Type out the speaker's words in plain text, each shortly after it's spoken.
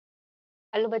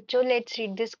Hello, bachcho, let's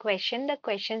read this question. The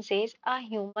question says a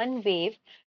human wave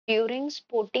during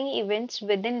sporting events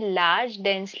within large,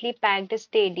 densely packed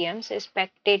stadiums,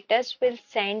 spectators will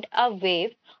send a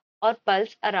wave or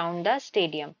pulse around the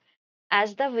stadium.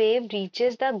 As the wave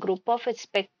reaches the group of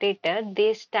spectators,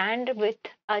 they stand with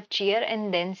a cheer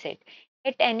and then sit.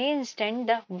 At any instant,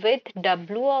 the width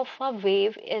W of a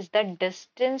wave is the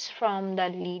distance from the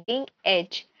leading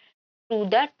edge to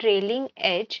the trailing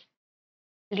edge.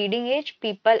 Leading edge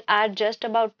people are just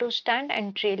about to stand,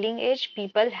 and trailing edge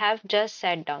people have just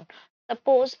sat down.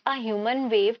 Suppose a human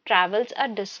wave travels a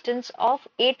distance of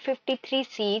 853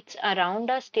 seats around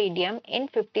a stadium in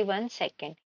 51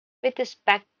 seconds, with a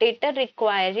spectator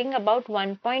requiring about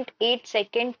 1.8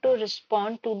 seconds to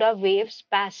respond to the wave's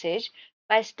passage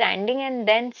by standing and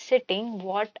then sitting.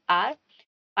 What are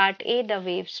part A, the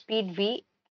wave speed v,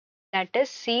 that is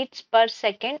seats per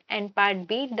second, and part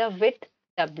B, the width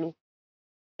w,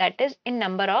 that is in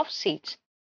number of seats.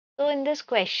 तो in this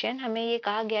question हमें ये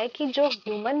कहा गया है कि जो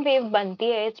human wave बनती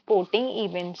है स्पोर्टिंग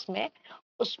इवेंट्स में,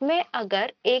 उसमें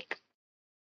अगर एक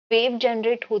वेव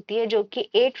जनरेट होती है जो कि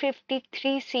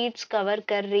 853 सीट्स कवर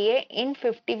कर रही है इन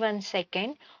 51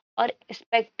 सेकेंड, और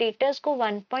स्पेक्टेटर्स को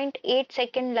 1.8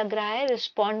 सेकेंड लग रहा है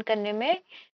रिस्पॉन्ड करने में,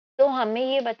 तो हमें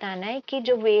ये बताना है कि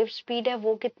जो वेव स्पीड है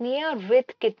वो कितनी है और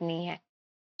विड्थ कितनी है.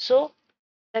 So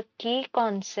the key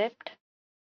concept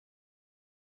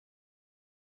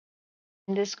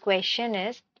in this question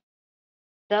is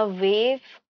the wave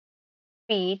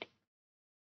speed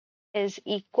is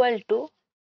equal to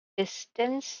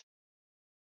distance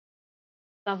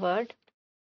covered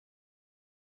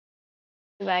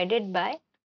divided by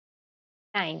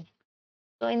time.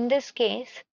 So in this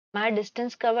case, हमारा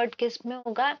distance covered किस में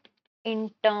होगा? In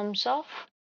terms of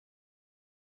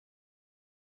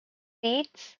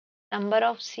seats, number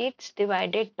of seats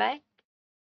divided by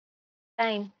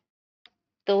time.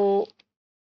 So,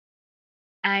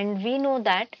 and we know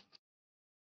that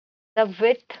the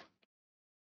width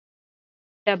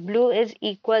W is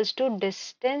equals to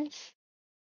distance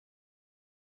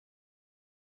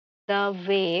the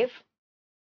wave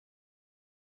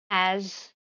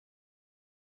has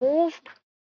moved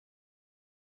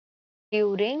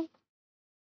during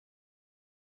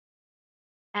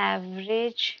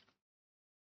average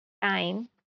time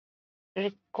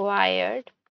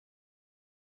required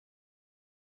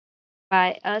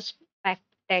by a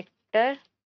spectator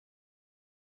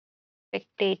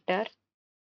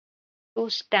to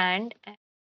stand and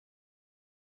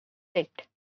sit.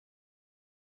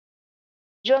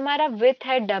 जो हमारा with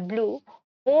है W,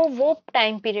 वो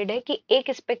time period है कि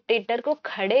एक Spectator को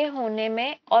खड़े होने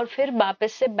में और फिर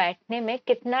वापस से बैठने में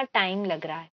कितना टाइम लग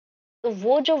रहा है. तो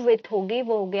वो जो विथ होगी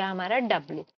वो हो गया हमारा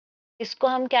W. इसको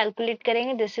हम कैलकुलेट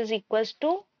करेंगे. This is equals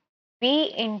to V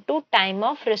into time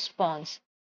of response.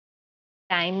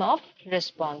 Time of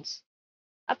response.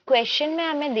 अब क्वेश्चन में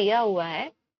हमें दिया हुआ है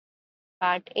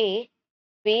part A,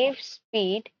 wave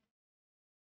speed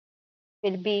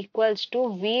will be equals to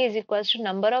V is equals to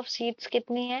number of seats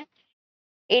कितनी है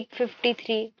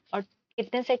 853, और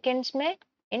कितने सेकेंड्स में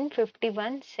इन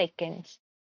 51 सेकेंड्स.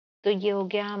 तो ये हो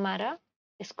गया हमारा.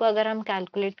 इसको अगर हम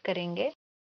कैलकुलेट करेंगे,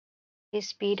 ये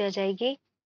स्पीड आ जाएगी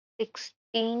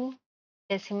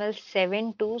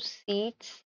 16.72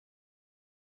 सीट्स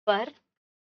पर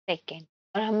सेकेंड.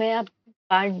 और हमें अब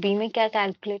पार्ट बी में क्या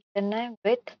कैलकुलेट करना है?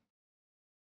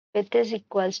 With is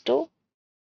equals to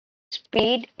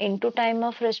speed into time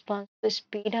of response. तो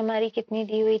स्पीड हमारी कितनी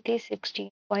दी हुई थी?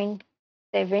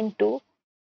 16.72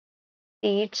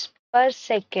 सीट्स पर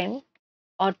सेकेंड,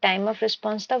 और टाइम ऑफ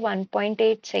रिस्पॉन्स था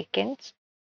 1.8 सेकेंड्स.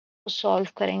 तो सॉल्व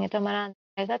करेंगे तो हमारा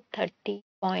आंसर आएगा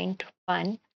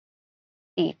 30.1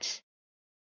 seats.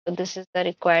 So this is the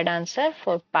required answer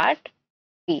for part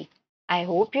B. I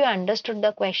hope you understood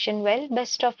the question well.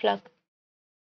 Best of luck.